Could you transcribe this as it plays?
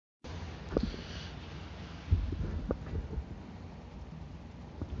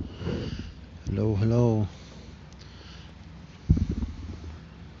Hello, hello.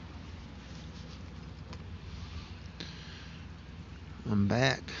 I'm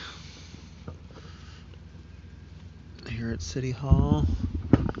back here at City Hall.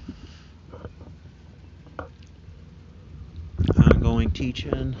 Ongoing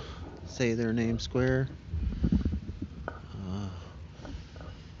teaching. Say their name square.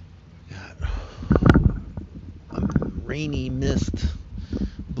 Got a rainy mist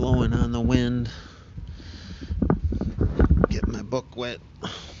blowing on the wind. Get my book wet.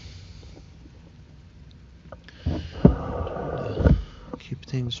 Keep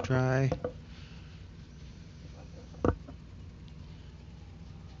things dry.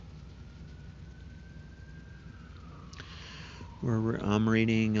 I'm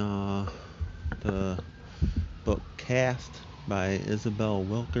reading the book Cast by Isabel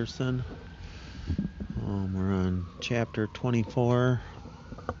Wilkerson. We're on chapter 24.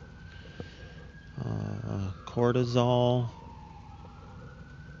 Cortisol,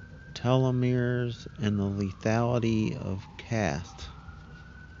 telomeres, and the lethality of caste.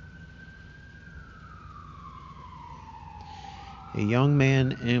 A young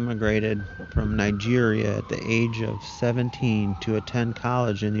man immigrated from Nigeria at the age of 17 to attend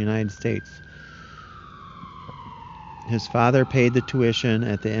college in the United States. His father paid the tuition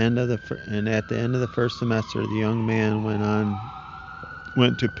at the end of the first semester. The young man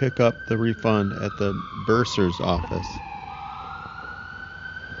went to pick up the refund at the bursar's office.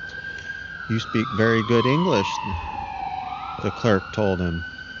 "You speak very good English," the clerk told him.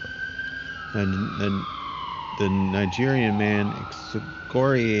 And the Nigerian man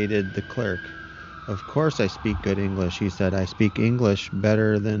excoriated the clerk. "Of course I speak good English," he said. "I speak English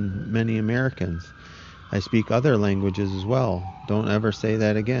better than many Americans. I speak other languages as well. Don't ever say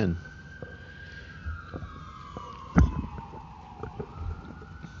that again."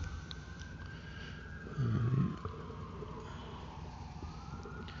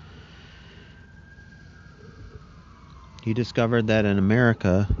 He discovered that in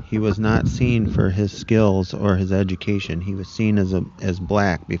America, he was not seen for his skills or his education. He was seen as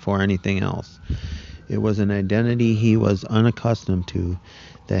black before anything else. It was an identity he was unaccustomed to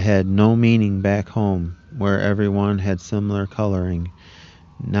that had no meaning back home, where everyone had similar coloring.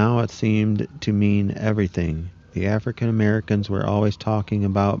 Now it seemed to mean everything. The African Americans were always talking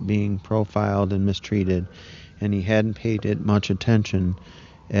about being profiled and mistreated, and he hadn't paid it much attention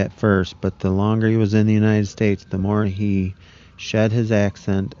at first, but the longer he was in the United States, the more he shed his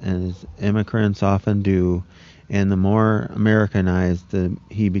accent, as immigrants often do, and the more Americanized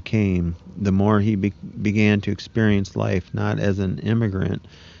he became, the more he began to experience life not as an immigrant,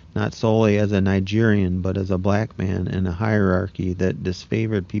 not solely as a Nigerian, but as a black man in a hierarchy that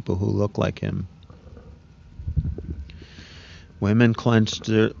disfavored people who look like him. Women clenched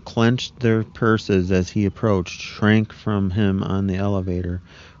their purses as he approached, shrank from him on the elevator,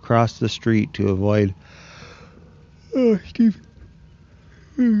 crossed the street to avoid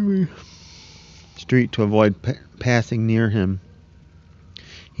passing near him.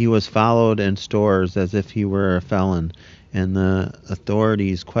 He was followed in stores as if he were a felon, and the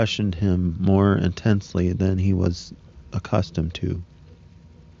authorities questioned him more intensely than he was accustomed to.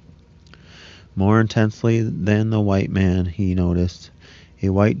 More intensely than the white man, he noticed. A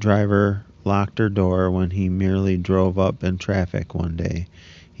white driver locked her door when he merely drove up in traffic one day.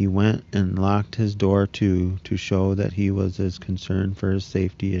 He went and locked his door too, to show that he was as concerned for his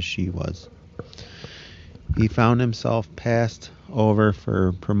safety as she was. He found himself passed over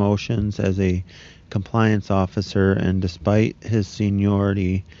for promotions as a compliance officer, and despite his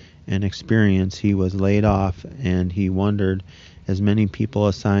seniority and experience, he was laid off, and he wondered, as many people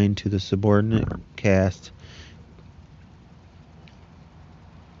assigned to the subordinate caste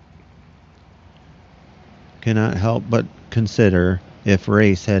cannot help but consider if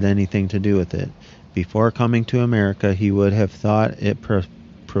race had anything to do with it. Before coming to America, he would have thought it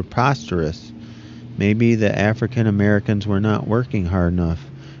preposterous. Maybe the African Americans were not working hard enough,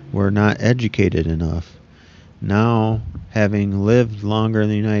 were not educated enough. Now, having lived longer in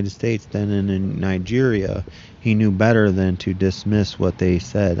the United States than in Nigeria, he knew better than to dismiss what they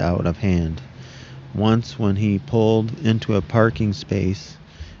said out of hand. Once, when he pulled into a parking space,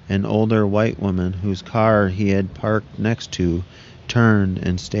 an older white woman whose car he had parked next to turned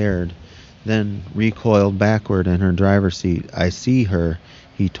and stared, then recoiled backward in her driver's seat. "I see her,"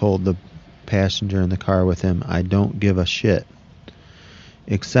 he told the passenger in the car with him. "I don't give a shit."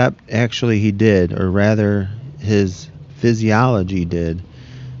 Except actually he did, or rather his physiology did.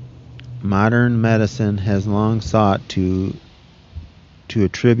 Modern medicine has long sought to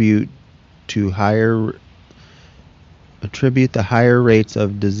attribute to higher attribute the higher rates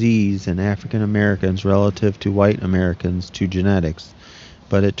of disease in African Americans relative to white Americans to genetics,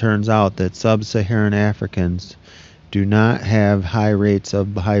 but it turns out that sub-Saharan Africans do not have high rates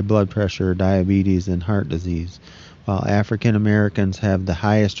of high blood pressure, diabetes, and heart disease, while African Americans have the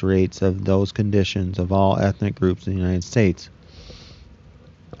highest rates of those conditions of all ethnic groups in the United States.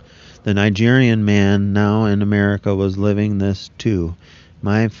 The Nigerian man now in America was living this too.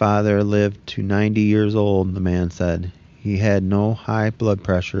 My father lived to 90 years old, the man said. He had no high blood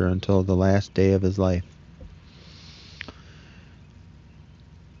pressure until the last day of his life.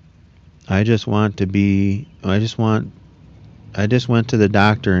 I just went to the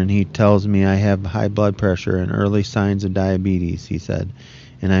doctor and he tells me I have high blood pressure and early signs of diabetes, he said,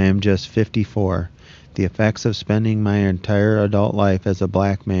 and I am just 54. The effects of spending my entire adult life as a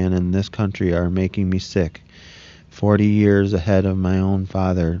black man in this country are making me sick, 40 years ahead of my own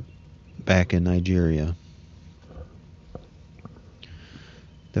father back in Nigeria.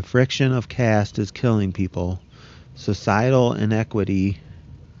 The friction of caste is killing people. Societal inequity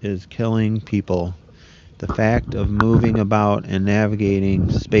is killing people. The fact of moving about and navigating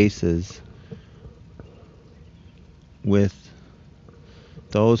spaces with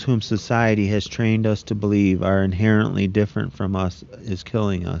those whom society has trained us to believe are inherently different from us is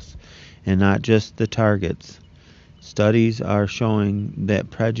killing us, and not just the targets. Studies are showing that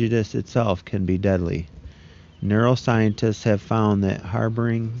prejudice itself can be deadly. Neuroscientists have found that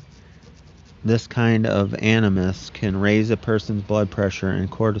harboring this kind of animus can raise a person's blood pressure and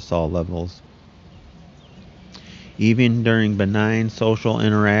cortisol levels. Even during benign social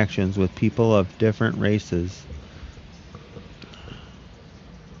interactions with people of different races,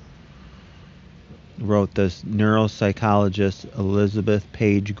 wrote the neuropsychologist Elizabeth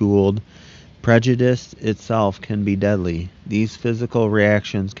Page Gould, prejudice itself can be deadly. These physical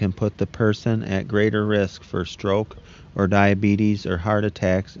reactions can put the person at greater risk for stroke or diabetes or heart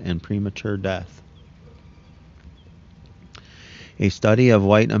attacks and premature death. A study of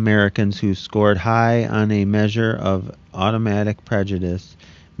white Americans who scored high on a measure of automatic prejudice,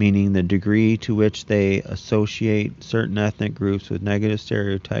 meaning the degree to which they associate certain ethnic groups with negative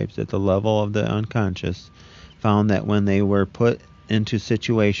stereotypes at the level of the unconscious, found that when they were put into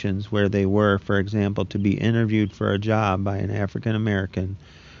situations where they were, for example, to be interviewed for a job by an African American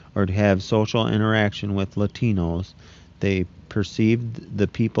or to have social interaction with Latinos, they perceived the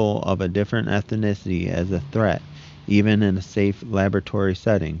people of a different ethnicity as a threat, even in a safe laboratory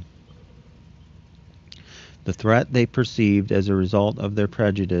setting. The threat they perceived as a result of their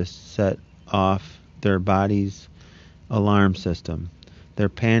prejudice set off their body's alarm system. Their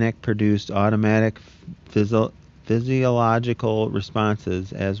panic produced automatic physiological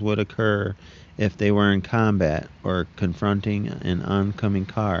responses as would occur if they were in combat or confronting an oncoming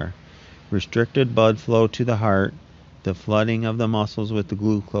car. Restricted blood flow to the heart, the flooding of the muscles with the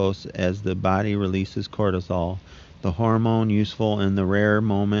glucose as the body releases cortisol, the hormone useful in the rare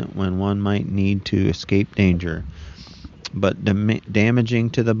moment when one might need to escape danger, but damaging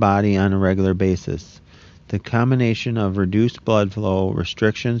to the body on a regular basis. The combination of reduced blood flow,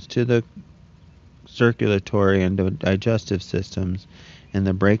 restrictions to the circulatory and digestive systems, and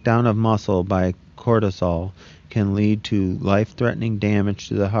the breakdown of muscle by cortisol can lead to life-threatening damage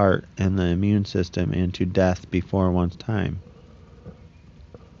to the heart and the immune system and to death before one's time.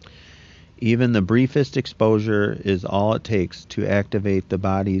 Even the briefest exposure is all it takes to activate the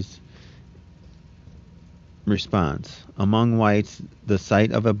body's response. Among whites, the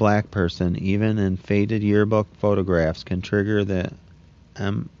sight of a black person, even in faded yearbook photographs, can trigger the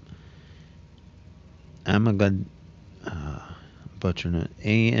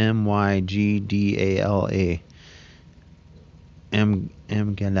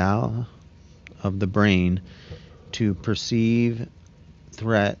amygdala of the brain to perceive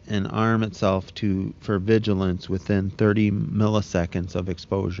threat and arm itself for vigilance within 30 milliseconds of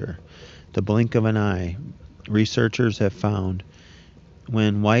exposure. The blink of an eye. Researchers have found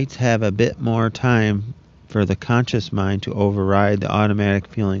when whites have a bit more time for the conscious mind to override the automatic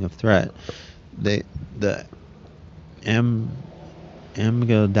feeling of threat, the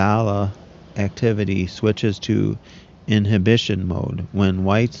amygdala activity switches to inhibition mode. When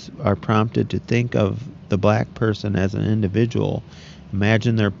whites are prompted to think of the black person as an individual,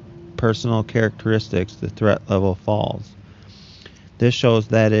 imagine their personal characteristics, the threat level falls. This shows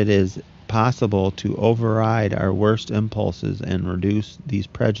that it is possible to override our worst impulses and reduce these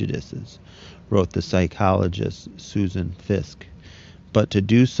prejudices, wrote the psychologist Susan Fiske. But to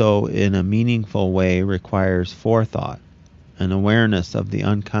do so in a meaningful way requires forethought, an awareness of the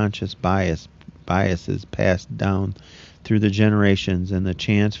unconscious biases passed down through the generations, and the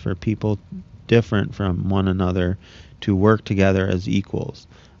chance for people different from one another to work together as equals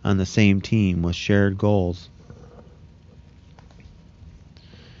on the same team with shared goals.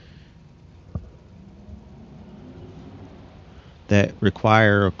 That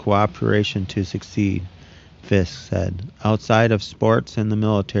require cooperation to succeed, Fisk said. Outside of sports and the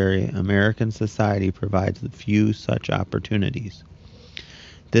military, American society provides few such opportunities.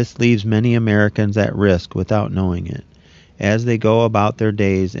 This leaves many Americans at risk without knowing it. As they go about their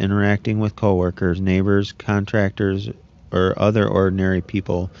days interacting with coworkers, neighbors, contractors, or other ordinary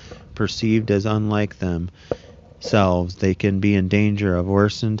people perceived as unlike themselves, they can be in danger of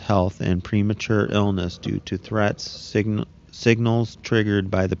worsened health and premature illness due to threats, signals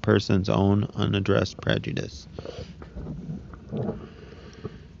triggered by the person's own unaddressed prejudice.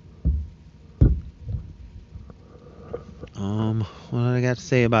 What I got to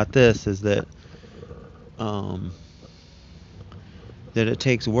say about this is that it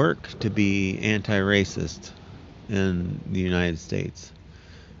takes work to be anti-racist in the United States.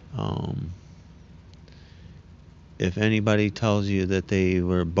 If anybody tells you that they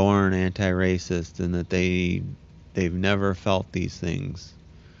were born anti-racist and that they've never felt these things,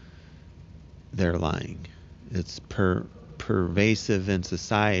 they're lying. It's pervasive in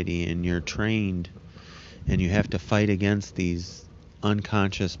society, and you're trained, and you have to fight against these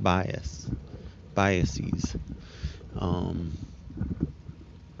unconscious biases. On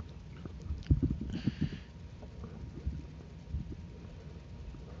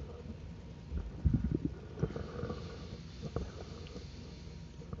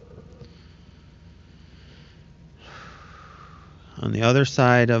the other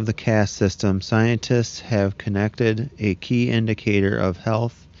side of the caste system, scientists have connected a key indicator of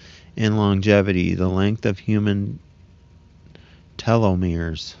health and longevity, the length of human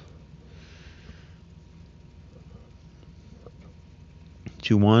telomeres,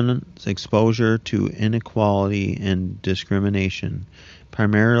 to one's exposure to inequality and discrimination,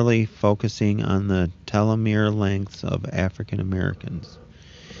 primarily focusing on the telomere lengths of African Americans.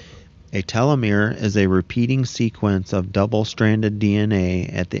 A telomere is a repeating sequence of double-stranded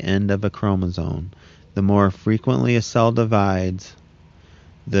DNA at the end of a chromosome. The more frequently a cell divides,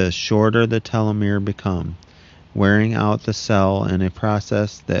 the shorter the telomere become, wearing out the cell in a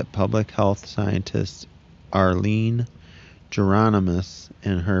process that public health scientist Arlene Geronimus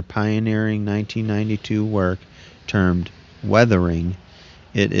in her pioneering 1992 work termed weathering.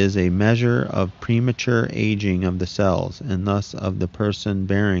 It is a measure of premature aging of the cells, and thus of the person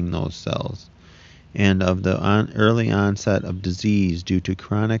bearing those cells, and of the early onset of disease due to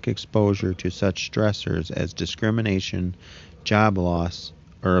chronic exposure to such stressors as discrimination, job loss,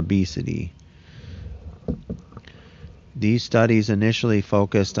 or obesity. These studies initially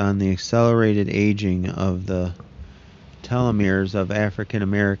focused on the accelerated aging of the telomeres of African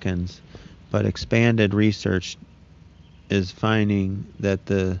Americans, but expanded research is finding that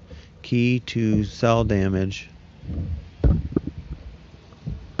the key to cell damage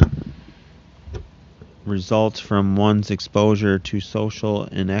results from one's exposure to social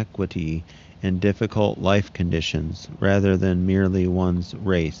inequity and difficult life conditions rather than merely one's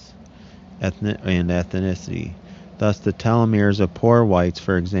race and ethnicity. Thus, the telomeres of poor whites,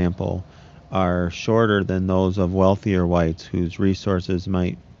 for example, are shorter than those of wealthier whites whose resources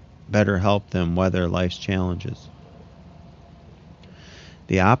might better help them weather life's challenges.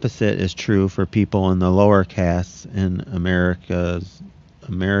 The opposite is true for people in the lower castes in America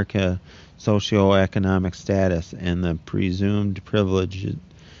socioeconomic status and the presumed privilege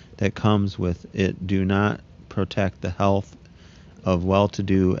that comes with it do not protect the health of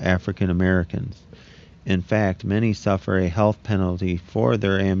well-to-do African Americans. In fact, many suffer a health penalty for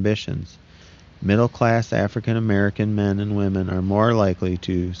their ambitions. Middle-class African American men and women are more likely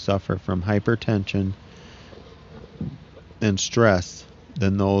to suffer from hypertension and stress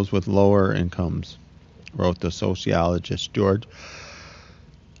than those with lower incomes, wrote the sociologist George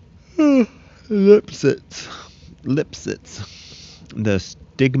Lipsitz. The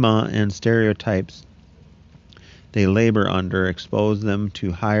stigma and stereotypes they labor under expose them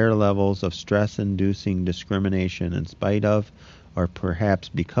to higher levels of stress-inducing discrimination in spite of, or perhaps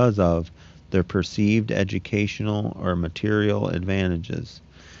because of, their perceived educational or material advantages.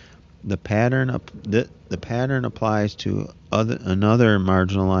 The pattern applies to another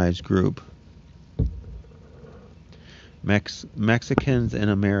marginalized group, Mexicans in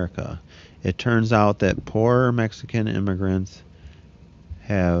America. It turns out that poorer Mexican immigrants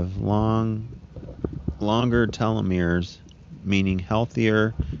have longer telomeres, meaning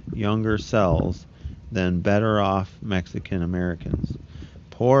healthier, younger cells, than better off Mexican Americans.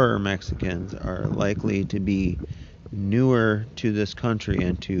 Poorer Mexicans are likely to be newer to this country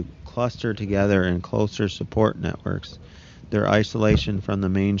and to cluster together in closer support networks, their isolation from the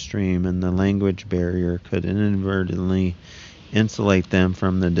mainstream and the language barrier could inadvertently insulate them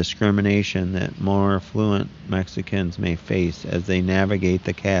from the discrimination that more affluent Mexicans may face as they navigate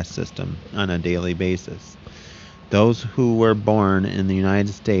the caste system on a daily basis. Those who were born in the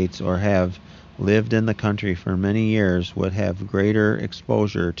United States or have lived in the country for many years would have greater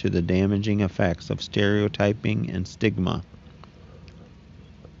exposure to the damaging effects of stereotyping and stigma.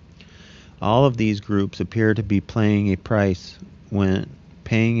 All of these groups appear to be paying a price when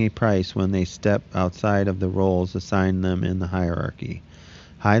they step outside of the roles assigned them in the hierarchy.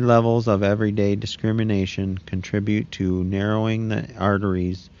 High levels of everyday discrimination contribute to narrowing the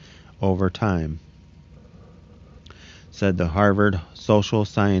arteries over time, said the Harvard social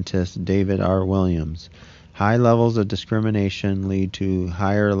scientist David R. Williams. High levels of discrimination lead to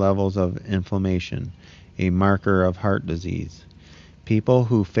higher levels of inflammation, a marker of heart disease. People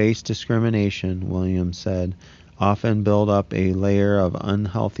who face discrimination, Williams said, often build up a layer of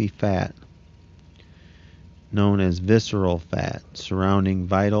unhealthy fat, known as visceral fat, surrounding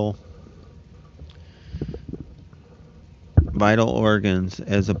vital organs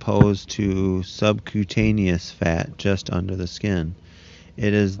as opposed to subcutaneous fat just under the skin.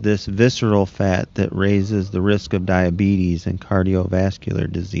 It is this visceral fat that raises the risk of diabetes and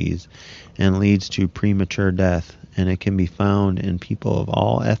cardiovascular disease and leads to premature death, and it can be found in people of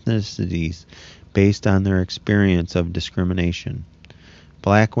all ethnicities based on their experience of discrimination.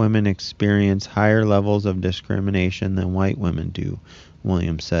 Black women experience higher levels of discrimination than white women do,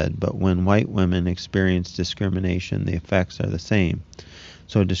 Williams said, but when white women experience discrimination, the effects are the same.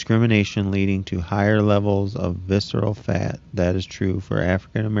 So discrimination leading to higher levels of visceral fat, that is true for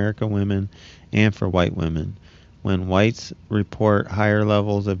African American women and for white women. When whites report higher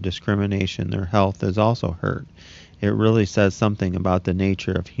levels of discrimination, their health is also hurt. It really says something about the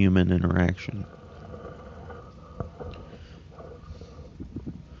nature of human interaction.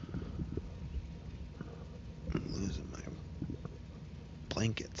 I'm losing my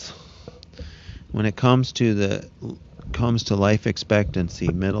blankets. When it comes to life expectancy,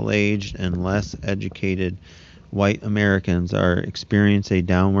 middle-aged and less educated white Americans are experiencing a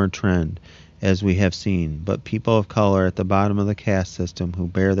downward trend, as we have seen, but people of color at the bottom of the caste system who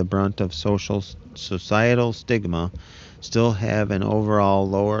bear the brunt of societal stigma still have an overall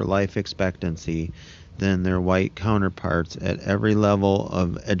lower life expectancy than their white counterparts at every level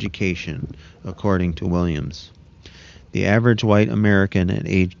of education, according to Williams. The average white American at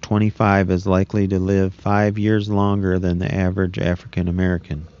age 25 is likely to live 5 years longer than the average African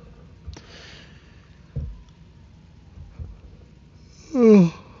American.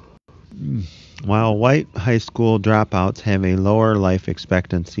 While white high school dropouts have a lower life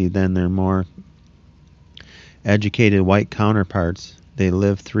expectancy than their more educated white counterparts, they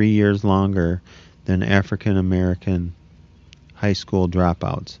live 3 years longer than African American high school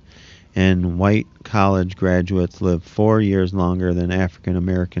dropouts, and white college graduates live 4 years longer than African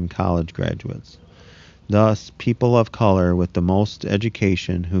American college graduates. Thus, people of color with the most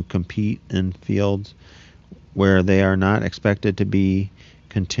education who compete in fields where they are not expected to be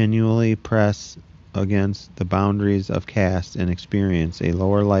continually press against the boundaries of caste and experience a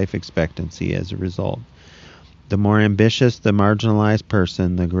lower life expectancy as a result. The more ambitious the marginalized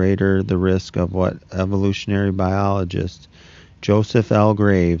person, the greater the risk of what evolutionary biologist Joseph L.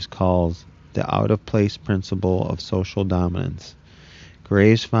 Graves calls the out-of-place principle of social dominance.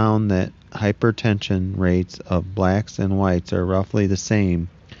 Graves found that hypertension rates of blacks and whites are roughly the same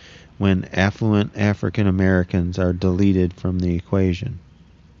when affluent African Americans are deleted from the equation.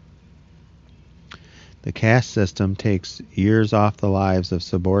 The caste system takes years off the lives of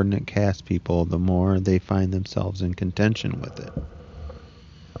subordinate caste people the more they find themselves in contention with it.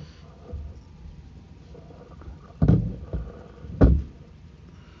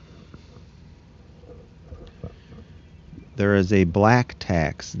 There is a black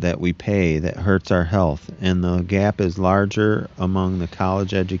tax that we pay that hurts our health, and the gap is larger among the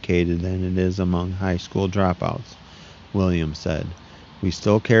college educated than it is among high school dropouts, Williams said. We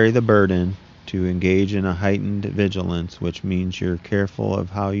still carry the burden to engage in a heightened vigilance, which means you're careful of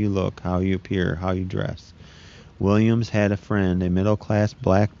how you look, how you appear, how you dress. Williams had a friend, a middle-class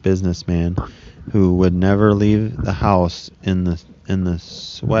black businessman, who would never leave the house in the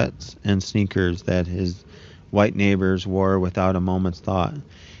sweats and sneakers that his white neighbors wore without a moment's thought.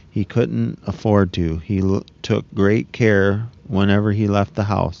 He couldn't afford to. He took great care whenever he left the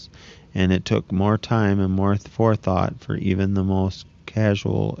house, and it took more time and more forethought for even the most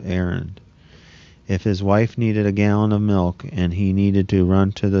casual errand. If his wife needed a gallon of milk and he needed to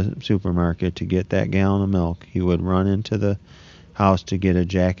run to the supermarket to get that gallon of milk, he would run into the house to get a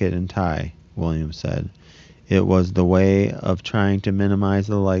jacket and tie, Williams said. It was the way of trying to minimize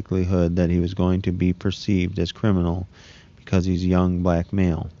the likelihood that he was going to be perceived as criminal because he's a young black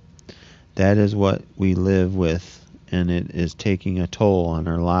male. That is what we live with, and it is taking a toll on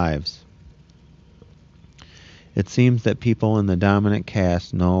our lives. It seems that people in the dominant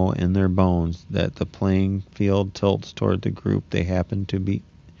caste know in their bones that the playing field tilts toward the group they happen to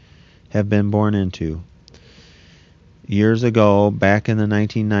have been born into. Years ago, back in the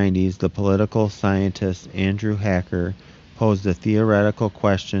 1990s, the political scientist Andrew Hacker posed a theoretical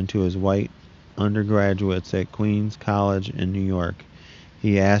question to his white undergraduates at Queens College in New York.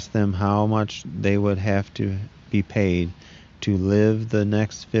 He asked them how much they would have to be paid to live the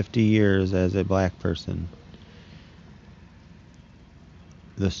next 50 years as a black person.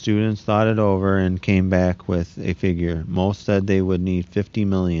 The students thought it over and came back with a figure. Most said they would need 50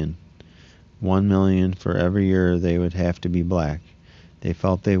 million. 1 million for every year they would have to be black. They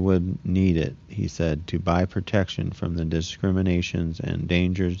felt they would need it, he said, to buy protection from the discriminations and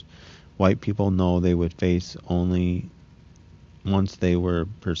dangers white people know they would face only once they were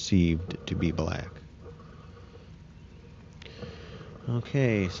perceived to be black.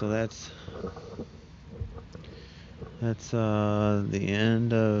 Okay, so that's the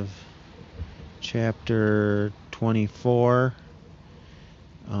end of chapter 24.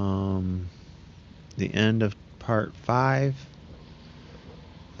 The end of part 5.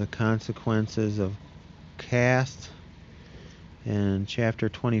 The consequences of caste. And chapter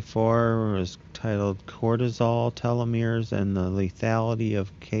 24 was titled Cortisol, Telomeres, and the Lethality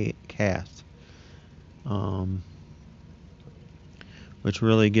of Caste. Which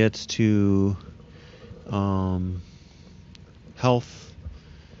really gets to health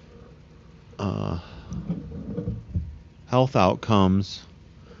outcomes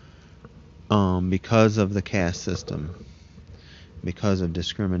because of the caste system, because of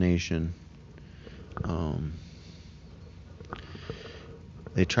discrimination.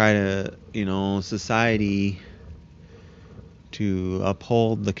 They try to, society to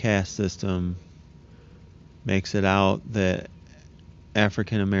uphold the caste system makes it out that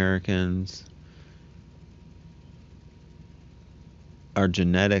African Americans are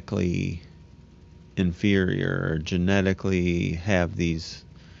genetically inferior, or genetically have these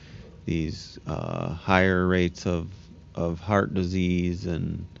higher rates of heart disease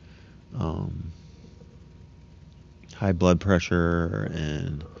and high blood pressure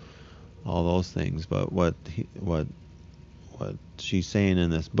and all those things. But what she's saying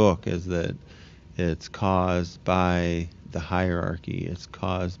in this book is that it's caused by the hierarchy. It's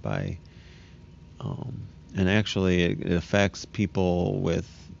caused by and actually it affects people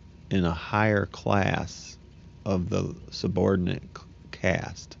in a higher class of the subordinate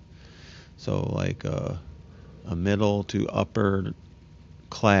caste. So like a middle to upper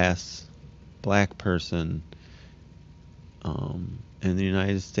class black person in the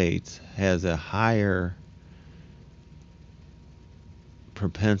United States has a higher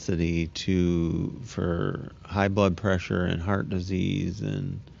propensity for high blood pressure and heart disease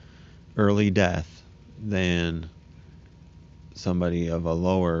and early death than somebody of a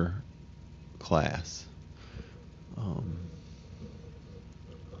lower class.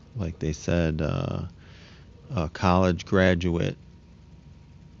 Like they said, a college graduate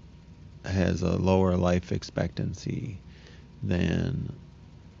has a lower life expectancy than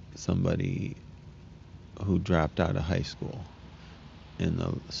somebody who dropped out of high school in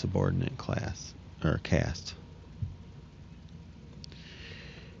the subordinate class or caste.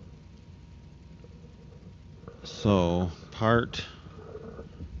 So part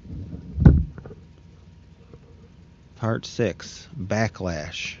 6,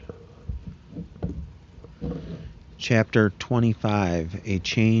 Backlash. Chapter 25, A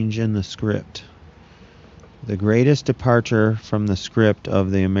Change in the Script. The greatest departure from the script of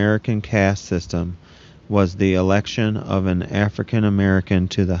the American caste system was the election of an African American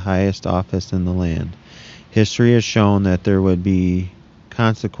to the highest office in the land. History has shown that there would be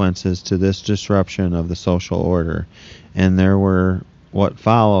consequences to this disruption of the social order, and there were. What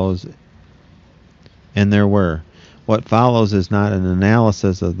follows is not an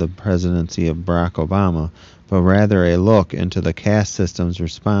analysis of the presidency of Barack Obama, but rather a look into the caste system's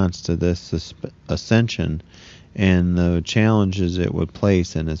response to this ascension and the challenges it would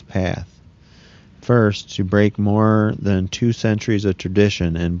place in its path. First, to break more than 2 centuries of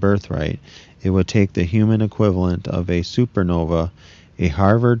tradition and birthright, it would take the human equivalent of a supernova, a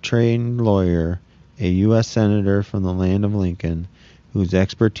Harvard-trained lawyer, a U.S. senator from the land of Lincoln, whose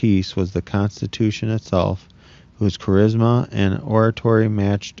expertise was the Constitution itself, whose charisma and oratory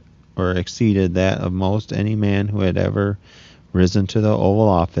matched or exceeded that of most any man who had ever risen to the Oval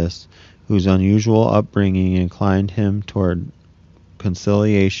Office, whose unusual upbringing inclined him toward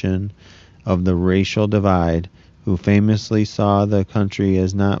conciliation of the racial divide, who famously saw the country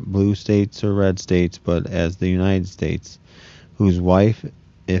as not blue states or red states, but as the United States, whose wife,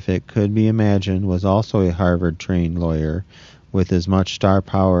 if it could be imagined, was also a Harvard-trained lawyer with as much star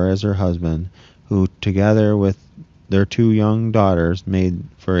power as her husband, who, together with their two young daughters, made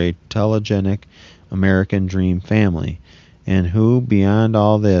for a telegenic American dream family, and who, beyond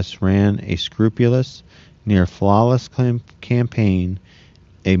all this, ran a scrupulous, near flawless campaign,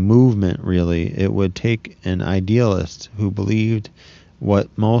 a movement really. It would take an idealist who believed what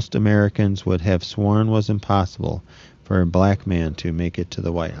most Americans would have sworn was impossible, for a black man to make it to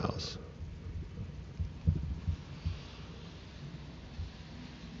the White House.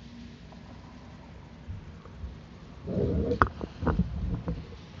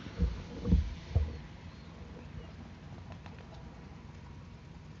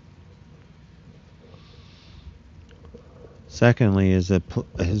 Secondly, his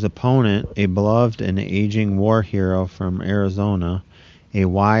opponent, a beloved and aging war hero from Arizona, a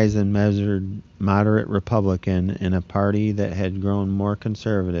wise and measured moderate Republican in a party that had grown more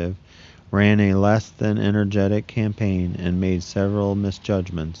conservative, ran a less than energetic campaign and made several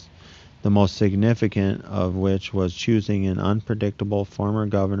misjudgments, the most significant of which was choosing an unpredictable former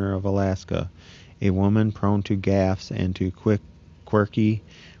governor of Alaska, a woman prone to gaffes and to quirky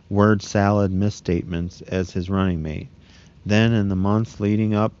word salad misstatements, as his running mate. Then, in the months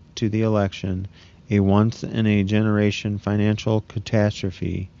leading up to the election, a once-in-a-generation financial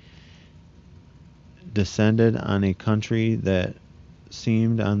catastrophe descended on a country that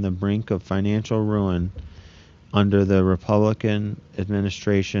seemed on the brink of financial ruin under the Republican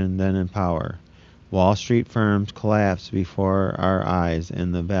administration then in power. Wall Street firms collapsed before our eyes,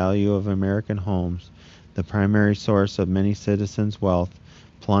 and the value of American homes, the primary source of many citizens' wealth,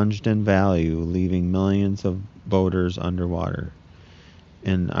 plunged in value, leaving millions of voters underwater.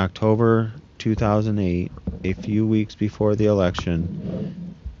 In October 2008, a few weeks before the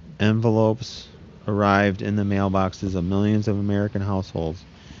election, envelopes arrived in the mailboxes of millions of American households,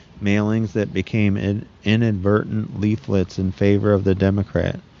 mailings that became inadvertent leaflets in favor of the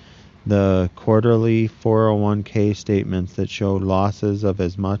Democrat, the quarterly 401k statements that showed losses of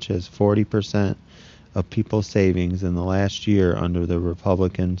as much as 40% of people's savings in the last year under the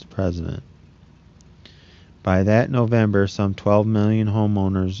Republican president. By that November, some 12 million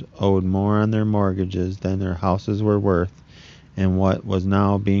homeowners owed more on their mortgages than their houses were worth in what was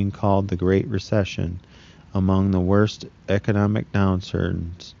now being called the Great Recession, among the worst economic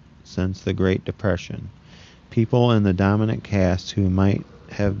downturns since the Great Depression. People in the dominant caste who might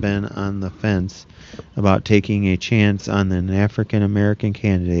have been on the fence about taking a chance on an African American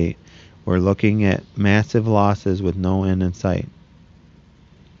candidate were looking at massive losses with no end in sight.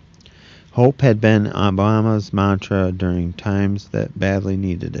 Hope had been Obama's mantra during times that badly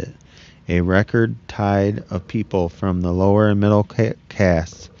needed it. A record tide of people from the lower and middle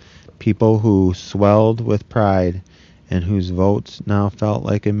castes, people who swelled with pride and whose votes now felt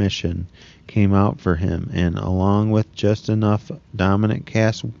like a mission, came out for him, and along with just enough dominant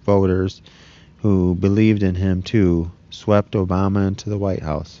caste voters who believed in him too, swept Obama into the White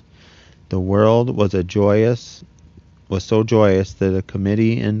House. The world was so joyous that a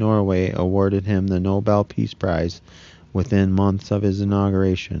committee in Norway awarded him the Nobel Peace Prize within months of his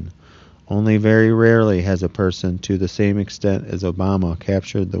inauguration. Only very rarely has a person to the same extent as Obama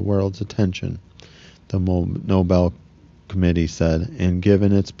captured the world's attention, the Nobel Committee said, and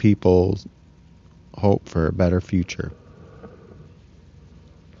given its people hope for a better future.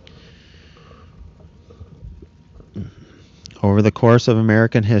 Over the course of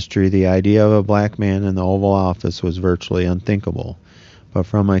American history, the idea of a black man in the Oval Office was virtually unthinkable. But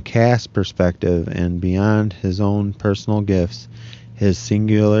from a caste perspective and beyond his own personal gifts, his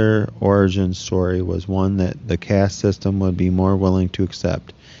singular origin story was one that the caste system would be more willing to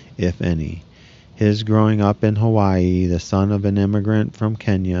accept, if any. His growing up in Hawaii, the son of an immigrant from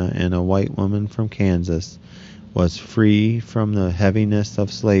Kenya and a white woman from Kansas, was free from the heaviness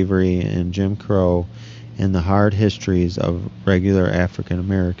of slavery and Jim Crow and the hard histories of regular African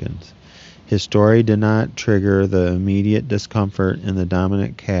Americans. His story did not trigger the immediate discomfort in the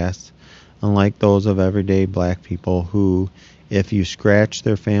dominant caste, unlike those of everyday black people who, if you scratch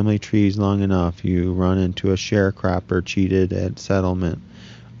their family trees long enough, you run into a sharecropper cheated at settlement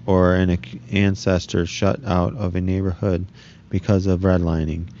or an ancestor shut out of a neighborhood because of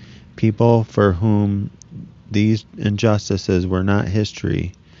redlining. People for whom these injustices were not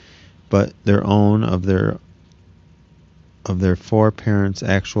history, but their own of their foreparents'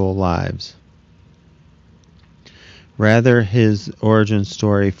 actual lives. Rather, his origin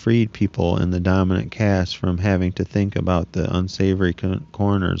story freed people in the dominant caste from having to think about the unsavory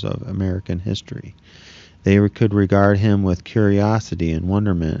corners of American history. They could regard him with curiosity and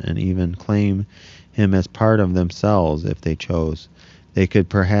wonderment and even claim him as part of themselves if they chose. They could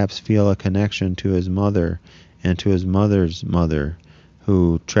perhaps feel a connection to his mother and to his mother's mother,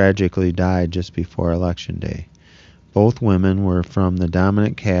 who tragically died just before Election Day. Both women were from the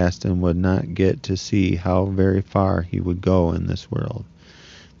dominant caste and would not get to see how very far he would go in this world.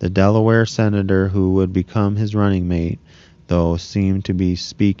 The Delaware senator who would become his running mate, though, seemed to be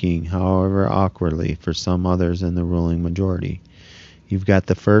speaking, however awkwardly, for some others in the ruling majority. You've got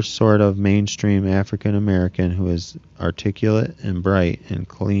the first sort of mainstream African American who is articulate and bright and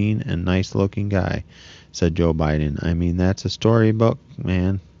clean and nice looking guy, said Joe Biden. I mean, that's a storybook,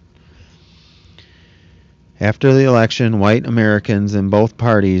 man. After the election, white Americans in both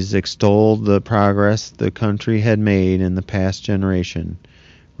parties extolled the progress the country had made in the past generation,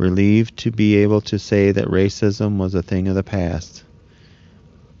 relieved to be able to say that racism was a thing of the past.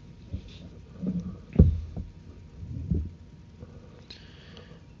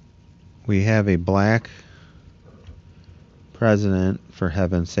 We have a black president, for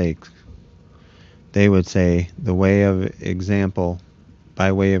heaven's sake. They would say, by way of example.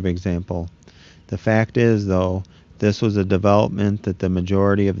 The fact is, though, this was a development that the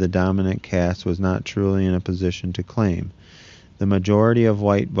majority of the dominant caste was not truly in a position to claim. The majority of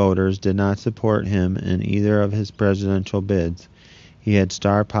white voters did not support him in either of his presidential bids. He had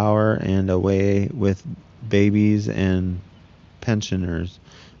star power and a way with babies and pensioners,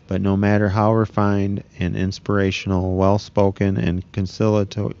 but no matter how refined and inspirational, well-spoken, and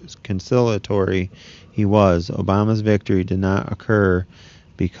conciliatory he was, Obama's victory did not occur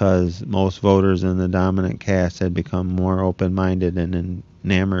because most voters in the dominant caste had become more open-minded and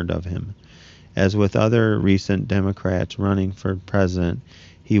enamored of him. As with other recent Democrats running for president,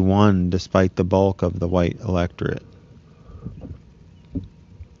 he won despite the bulk of the white electorate.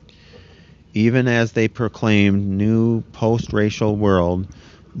 Even as they proclaimed new post-racial world,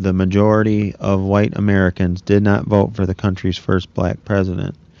 the majority of white Americans did not vote for the country's first black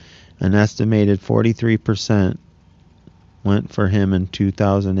president. An estimated 43% went for him in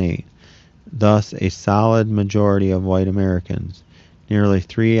 2008. Thus, a solid majority of white Americans, nearly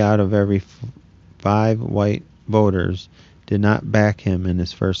 3 out of every 5 white voters, did not back him in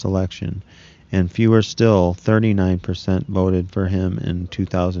his first election, and fewer still, 39%, voted for him in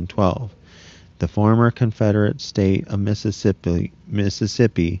 2012. The former Confederate state of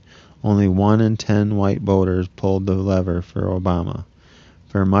Mississippi, only 1 in 10 white voters pulled the lever for Obama.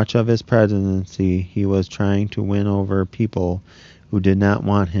 For much of his presidency, he was trying to win over people who did not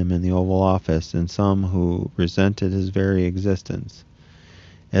want him in the Oval Office and some who resented his very existence.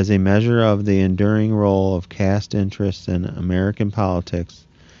 As a measure of the enduring role of caste interests in American politics,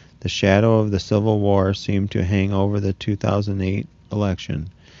 the shadow of the Civil War seemed to hang over the 2008 election.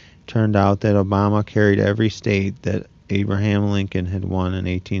 It turned out that Obama carried every state that Abraham Lincoln had won in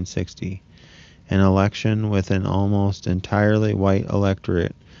 1860. An election with an almost entirely white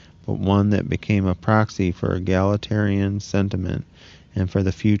electorate, but one that became a proxy for egalitarian sentiment and for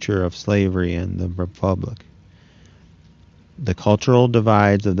the future of slavery and the republic. The cultural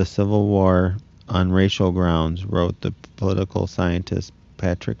divides of the Civil War on racial grounds, wrote the political scientist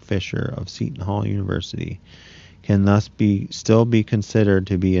Patrick Fisher of Seton Hall University, can thus still be considered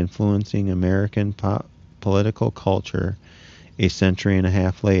to be influencing American political culture a century and a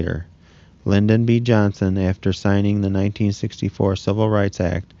half later. Lyndon B. Johnson, after signing the 1964 Civil Rights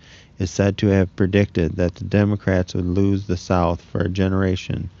Act, is said to have predicted that the Democrats would lose the South for a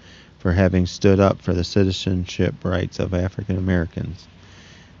generation for having stood up for the citizenship rights of African Americans.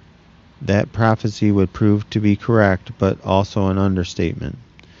 That prophecy would prove to be correct, but also an understatement.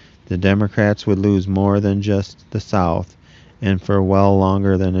 The Democrats would lose more than just the South, and for well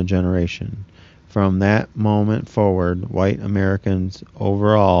longer than a generation. From that moment forward, white Americans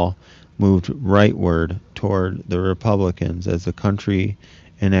overall moved rightward toward the Republicans as the country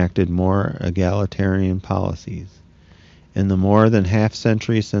enacted more egalitarian policies. In the more than half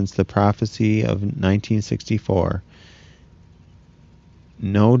century since the prophecy of 1964,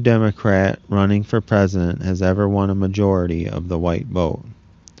 no Democrat running for president has ever won a majority of the white vote.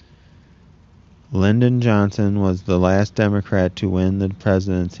 Lyndon Johnson was the last Democrat to win the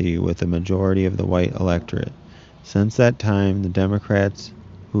presidency with a majority of the white electorate. Since that time, the Democrats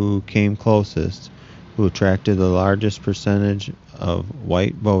who came closest, who attracted the largest percentage of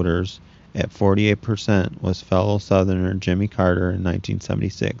white voters, at 48% was fellow Southerner Jimmy Carter in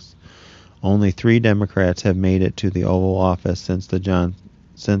 1976. Only 3 Democrats have made it to the Oval Office since the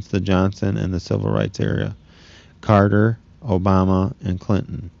Johnson and the Civil Rights era: Carter, Obama, and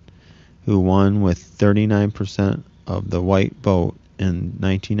Clinton, who won with 39% of the white vote in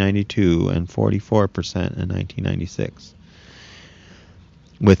 1992 and 44% in 1996.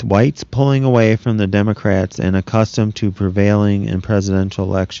 With whites pulling away from the Democrats and accustomed to prevailing in presidential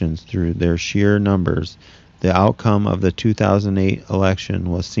elections through their sheer numbers, the outcome of the 2008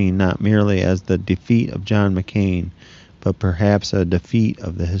 election was seen not merely as the defeat of John McCain, but perhaps a defeat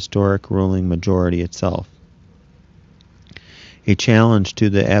of the historic ruling majority itself. A challenge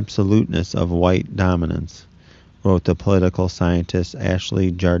to the absoluteness of white dominance, wrote the political scientist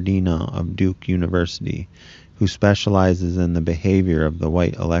Ashley Jardina of Duke University, who specializes in the behavior of the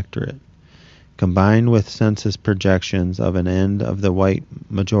white electorate. Combined with census projections of an end of the white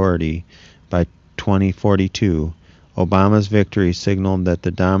majority by 2042, Obama's victory signaled that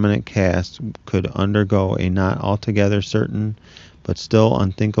the dominant caste could undergo a not altogether certain but still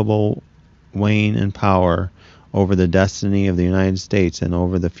unthinkable wane in power over the destiny of the United States and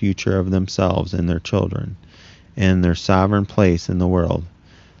over the future of themselves and their children, and their sovereign place in the world.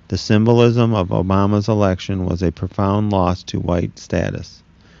 The symbolism of Obama's election was a profound loss to white status,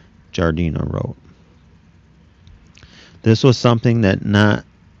 Jardina wrote. This was something that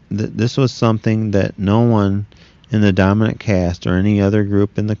no one in the dominant caste or any other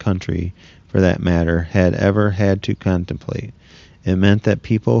group in the country, for that matter, had ever had to contemplate. It meant that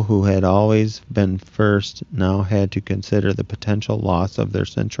people who had always been first now had to consider the potential loss of their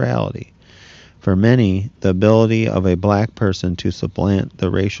centrality. For many, the ability of a black person to supplant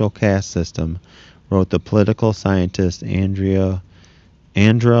the racial caste system, wrote the political scientist Andra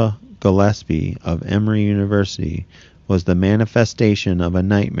Gillespie of Emory University, was the manifestation of a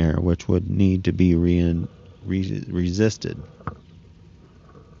nightmare which would need to be resisted.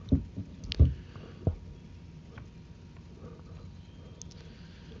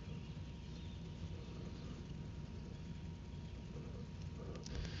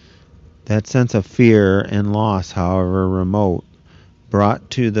 That sense of fear and loss, however remote, brought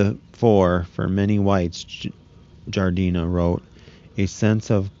to the fore for many whites, Jardina wrote, a sense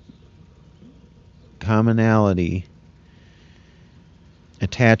of commonality,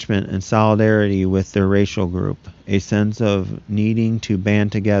 attachment, and solidarity with their racial group, a sense of needing to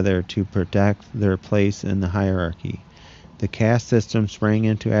band together to protect their place in the hierarchy. The caste system sprang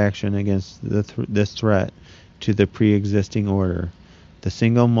into action against this threat to the pre-existing order. The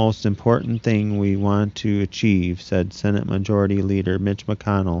single most important thing we want to achieve, said Senate Majority Leader Mitch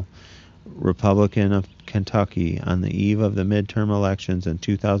McConnell, Republican of Kentucky, on the eve of the midterm elections in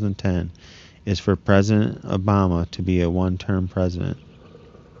 2010, is for President Obama to be a one-term president.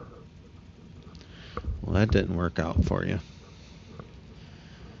 Well, that didn't work out for you.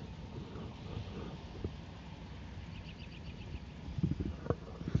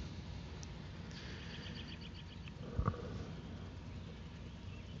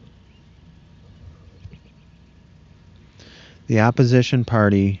 The opposition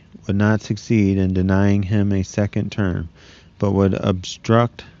party would not succeed in denying him a second term, but would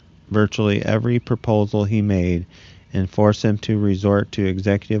obstruct virtually every proposal he made and force him to resort to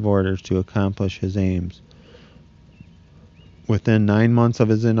executive orders to accomplish his aims. Within 9 months of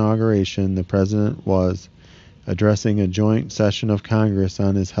his inauguration, the president was addressing a joint session of Congress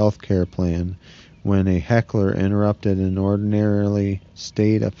on his health care plan when a heckler interrupted an ordinarily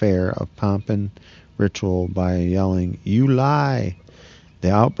state affair of pomp and ritual by yelling, "You lie!"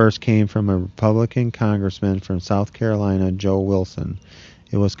 The outburst came from a Republican congressman from South Carolina, Joe Wilson.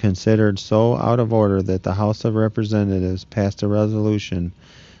 It was considered so out of order that the House of Representatives passed a resolution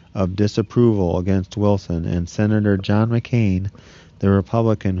of disapproval against Wilson, and Senator John McCain, the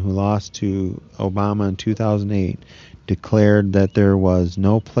Republican who lost to Obama in 2008, declared that there was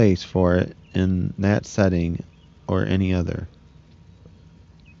no place for it in that setting or any other.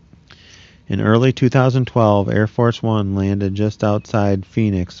 In early 2012, Air Force One landed just outside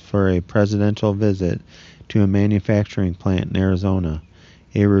Phoenix for a presidential visit to a manufacturing plant in Arizona,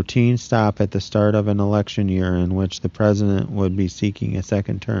 a routine stop at the start of an election year in which the president would be seeking a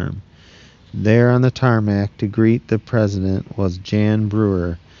second term. There on the tarmac to greet the president was Jan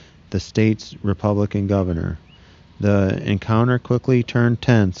Brewer, the state's Republican governor. The encounter quickly turned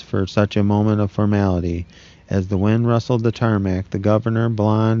tense for such a moment of formality. As the wind rustled the tarmac, the governor,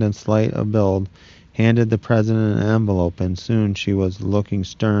 blonde and slight of build, handed the president an envelope, and soon she was looking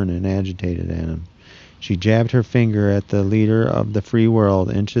stern and agitated at him. She jabbed her finger at the leader of the free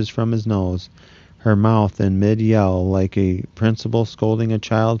world inches from his nose. her mouth in mid-yell like a principal scolding a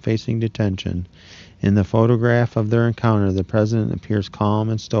child facing detention. In the photograph of their encounter, the president appears calm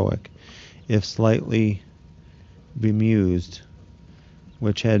and stoic, if slightly bemused,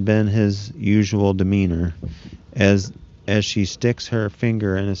 which had been his usual demeanor, as she sticks her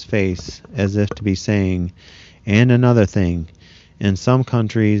finger in his face as if to be saying, "And another thing, in some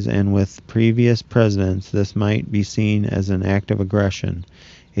countries and with previous presidents this might be seen as an act of aggression,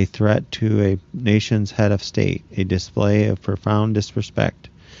 a threat to a nation's head of state, a display of profound disrespect,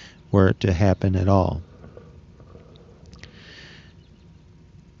 were it to happen at all."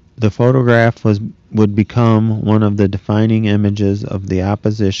 The photograph would become one of the defining images of the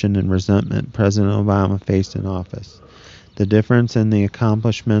opposition and resentment President Obama faced in office. The difference in the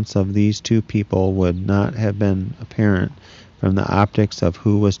accomplishments of these two people would not have been apparent from the optics of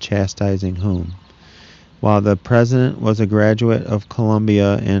who was chastising whom. While the president was a graduate of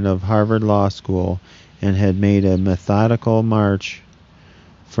Columbia and of Harvard Law School and had made a methodical march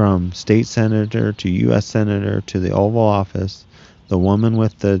from state senator to U.S. senator to the Oval Office, the woman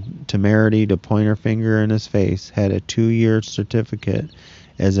with the temerity to point her finger in his face had a 2-year certificate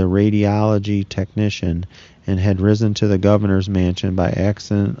as a radiology technician and had risen to the governor's mansion by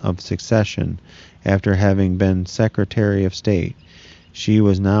accident of succession after having been Secretary of State. She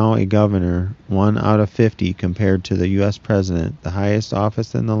was now a governor, 1 out of 50 compared to the U.S. President, the highest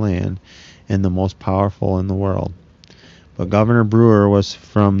office in the land and the most powerful in the world. But Governor Brewer was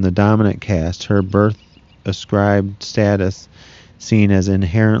from the dominant caste, her birth-ascribed status seen as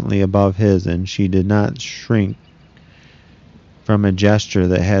inherently above his, and she did not shrink from a gesture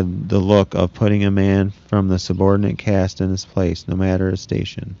that had the look of putting a man from the subordinate caste in his place, no matter his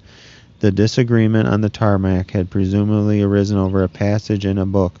station. The disagreement on the tarmac had presumably arisen over a passage in a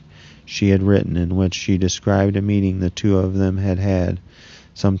book she had written in which she described a meeting the two of them had had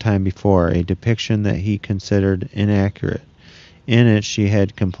some time before, a depiction that he considered inaccurate. In it she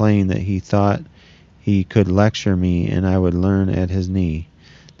had complained that he thought he could lecture me and I would learn at his knee.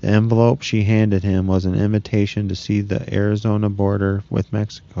 The envelope she handed him was an invitation to see the Arizona border with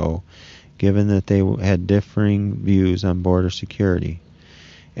Mexico, given that they had differing views on border security.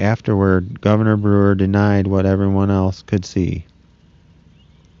 Afterward, Governor Brewer denied what everyone else could see.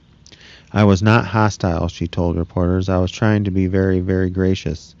 "I was not hostile," she told reporters. "I was trying to be very, very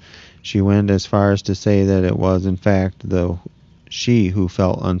gracious." She went as far as to say that it was, in fact, she who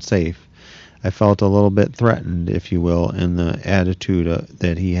felt unsafe. "I felt a little bit threatened, if you will, in the attitude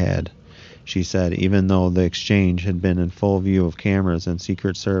that he had," she said, even though the exchange had been in full view of cameras and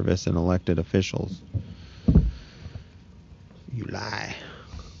Secret Service and elected officials. You lie.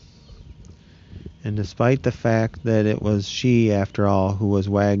 And despite the fact that it was she, after all, who was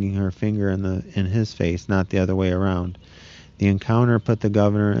wagging her finger in his face, not the other way around, the encounter put the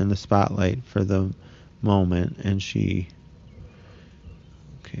governor in the spotlight for the moment, and she...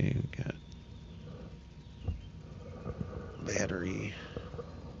 Okay, we got battery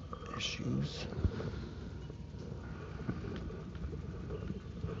issues.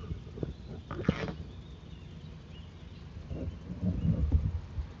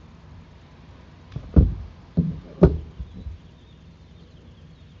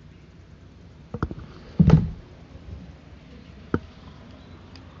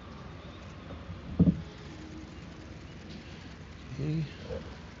 Okay.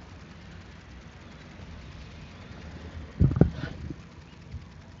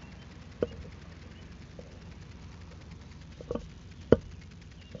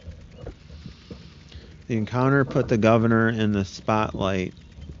 The encounter put the governor in the spotlight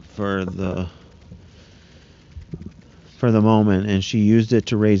for the moment, and she used it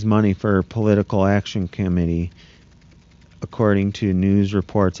to raise money for her political action committee, according to news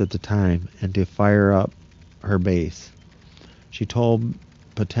reports at the time, and to fire up her base. She told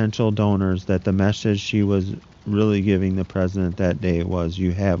potential donors that the message she was really giving the president that day was,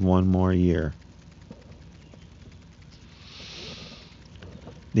 "You have 1 more year."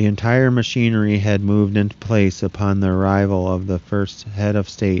 The entire machinery had moved into place upon the arrival of the first head of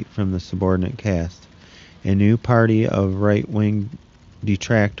state from the subordinate caste. A new party of right-wing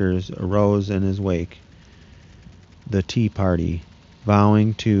detractors arose in his wake, the Tea Party,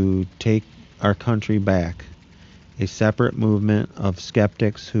 vowing to take our country back. A separate movement of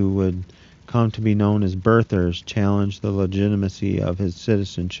skeptics who would come to be known as birthers challenged the legitimacy of his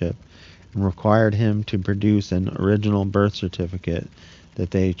citizenship and required him to produce an original birth certificate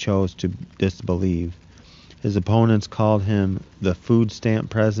that they chose to disbelieve. His opponents called him the food stamp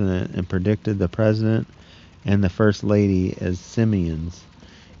president and predicted the president and the first lady as simians.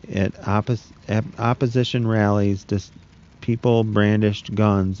 At opposition rallies, people brandished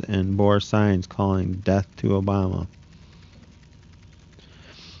guns and bore signs calling "Death to Obama."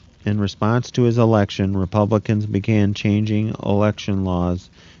 In response to his election, Republicans began changing election laws,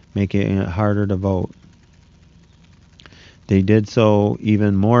 making it harder to vote. They did so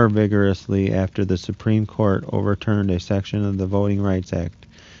even more vigorously after the Supreme Court overturned a section of the Voting Rights Act,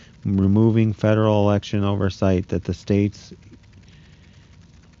 removing federal election oversight that the states,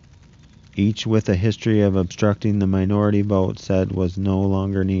 each with a history of obstructing the minority vote, said was no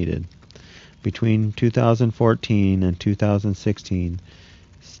longer needed. Between 2014 and 2016,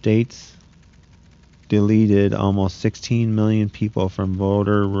 states deleted almost 16 million people from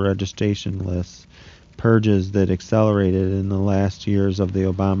voter registration lists, purges that accelerated in the last years of the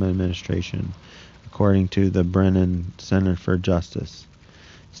Obama administration, according to the Brennan Center for Justice.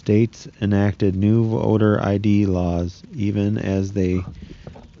 States enacted new voter ID laws even as they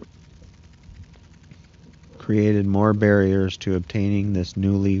created more barriers to obtaining this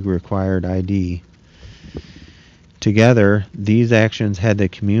newly required ID. Together, these actions had the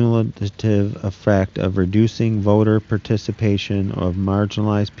cumulative effect of reducing voter participation of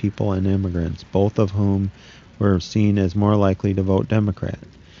marginalized people and immigrants, both of whom were seen as more likely to vote Democrat.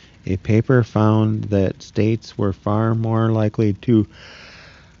 A paper found that states were far more likely to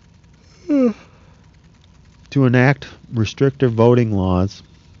enact restrictive voting laws,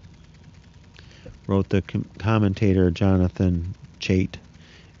 wrote the commentator Jonathan Chait,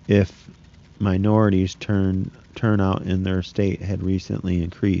 if minorities turnout in their state had recently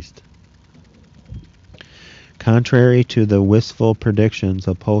increased. Contrary to the wistful predictions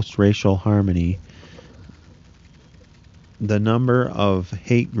of post-racial harmony, the number of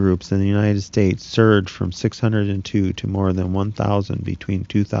hate groups in the United States surged from 602 to more than 1,000 between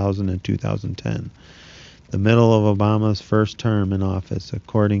 2000 and 2010, the middle of Obama's first term in office,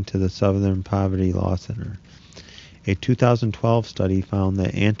 according to the Southern Poverty Law Center. A 2012 study found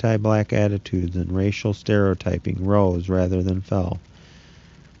that anti-black attitudes and racial stereotyping rose rather than fell,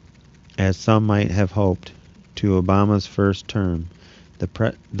 as some might have hoped, to Obama's first term.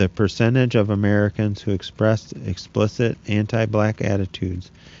 The percentage of Americans who expressed explicit anti-black attitudes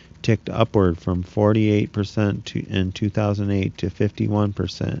ticked upward from 48% in 2008 to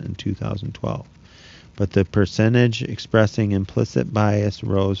 51% in 2012. But the percentage expressing implicit bias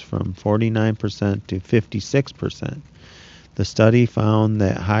rose from 49% to 56%. The study found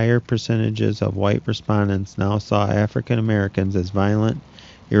that higher percentages of white respondents now saw African Americans as violent,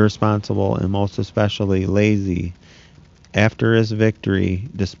 irresponsible, and most especially lazy after his victory,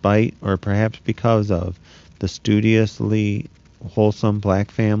 despite or perhaps because of the studiously wholesome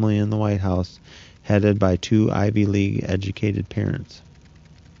black family in the White House, headed by two Ivy League educated parents.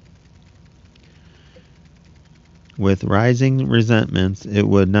 With rising resentments, it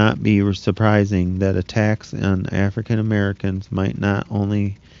would not be surprising that attacks on African Americans might not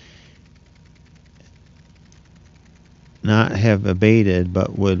only not have abated,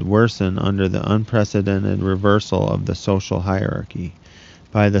 but would worsen under the unprecedented reversal of the social hierarchy.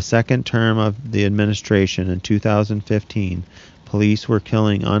 By the second term of the administration in 2015, police were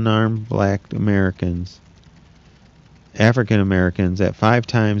killing unarmed black African Americans at 5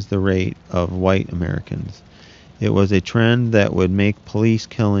 times the rate of white Americans. It was a trend that would make police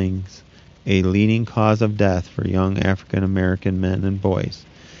killings a leading cause of death for young African American men and boys.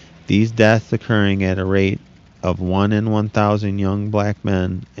 These deaths occurring at a rate of 1 in 1,000 young black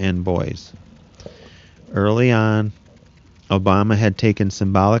men and boys. Early on, Obama had taken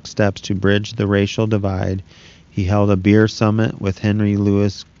symbolic steps to bridge the racial divide. He held a beer summit with Henry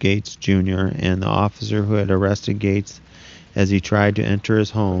Louis Gates Jr. and the officer who had arrested Gates as he tried to enter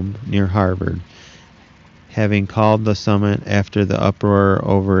his home near Harvard, having called the summit after the uproar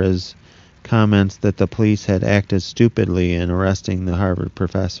over his comments that the police had acted stupidly in arresting the Harvard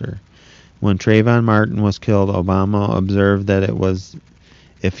professor. When Trayvon Martin was killed, Obama observed that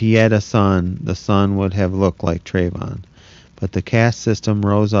if he had a son, the son would have looked like Trayvon. But the caste system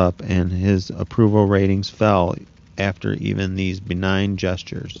rose up and his approval ratings fell after even these benign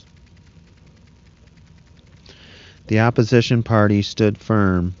gestures. The opposition party stood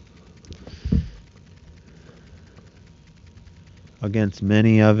firm against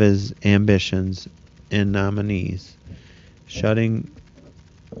many of his ambitions and nominees, shutting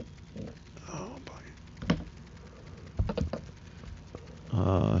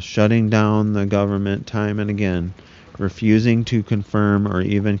down the government time and again, refusing to confirm or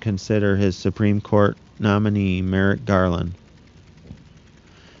even consider his Supreme Court nominee, Merrick Garland.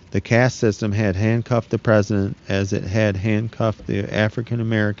 The caste system had handcuffed the president as it had handcuffed the African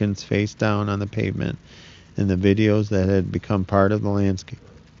Americans face down on the pavement in the videos that had become part of the landscape.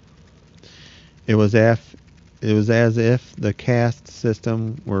 It was It was as if the caste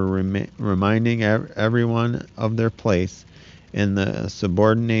system were reminding everyone of their place, in the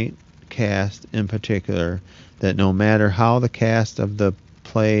subordinate caste in particular, that no matter how the cast of the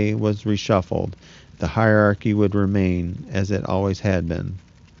play was reshuffled, the hierarchy would remain as it always had been.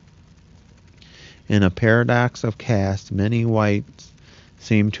 In a paradox of caste, many whites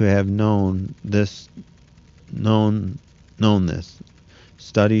seem to have known this.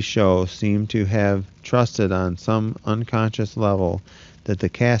 Studies show seem to have trusted on some unconscious level that the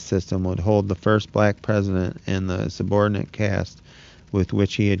caste system would hold the first black president and the subordinate caste with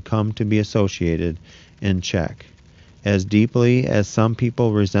which he had come to be associated in check. As deeply as some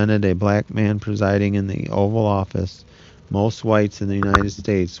people resented a black man presiding in the Oval Office, most whites in the United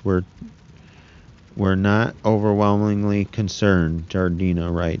States were not overwhelmingly concerned,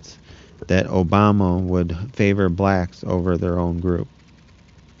 Jardina writes, that Obama would favor blacks over their own group.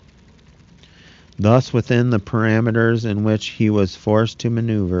 Thus, within the parameters in which he was forced to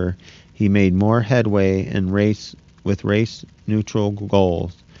maneuver, he made more headway with race-neutral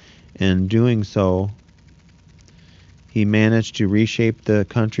goals. In doing so, he managed to reshape the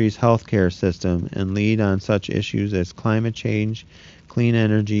country's healthcare system and lead on such issues as climate change, clean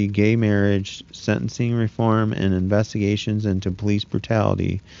energy, gay marriage, sentencing reform, and investigations into police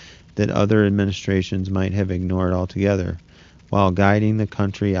brutality that other administrations might have ignored altogether, while guiding the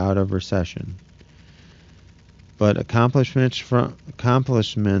country out of recession. But accomplishments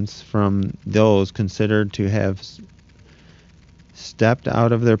from those considered to have stepped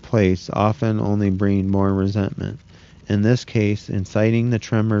out of their place often only bring more resentment. In this case, inciting the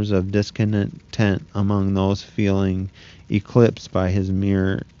tremors of discontent among those feeling eclipsed by his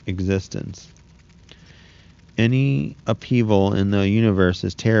mere existence. Any upheaval in the universe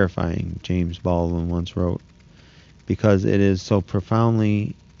is terrifying, James Baldwin once wrote, because it so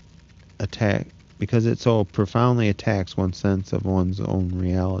profoundly attacks one's sense of one's own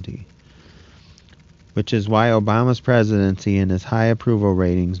reality. Which is why Obama's presidency and his high approval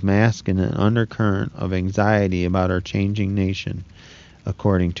ratings mask an undercurrent of anxiety about our changing nation,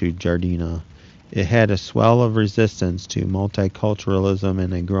 according to Jardina. It had a swell of resistance to multiculturalism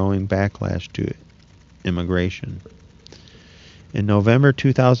and a growing backlash to immigration. In November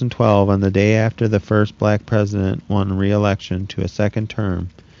 2012, on the day after the first black president won re-election to a second term,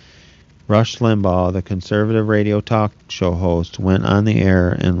 Rush Limbaugh, the conservative radio talk show host, went on the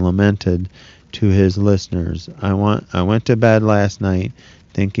air and lamented to his listeners, I went to bed last night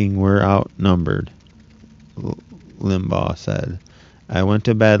thinking we're outnumbered, Limbaugh said. I went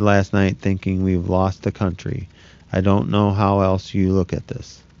to bed last night thinking we've lost the country. I don't know how else you look at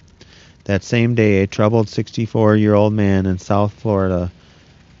this. That same day, a troubled 64-year-old man in South Florida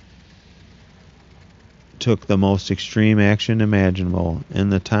took the most extreme action imaginable. In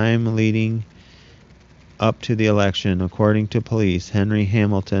the time leading up to the election, according to police, Henry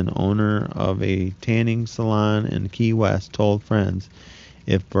Hamilton, owner of a tanning salon in Key West, told friends,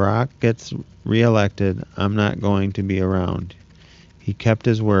 if Barack gets reelected, I'm not going to be around. He kept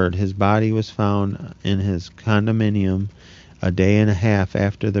his word. His body was found in his condominium a day and a half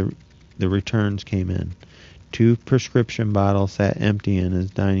after the returns came in. 2 prescription bottles sat empty in his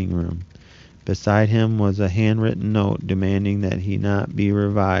dining room. Beside him was a handwritten note demanding that he not be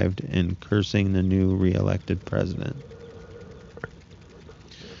revived and cursing the new re-elected president.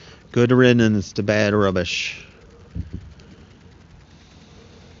 Good riddance to bad rubbish.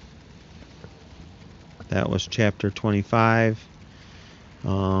 That was chapter 25.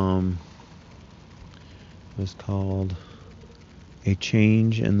 It was called A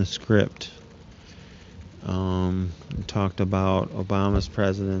Change in the Script. It talked about Obama's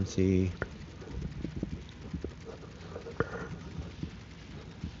presidency.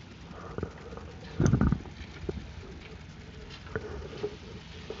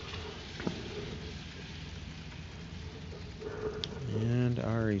 And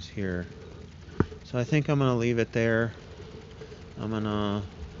Ari's here. So I think I'm going to leave it there. I'm going to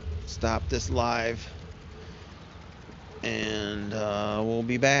stop this live. And we'll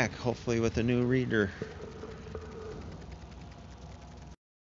be back, hopefully with a new reader.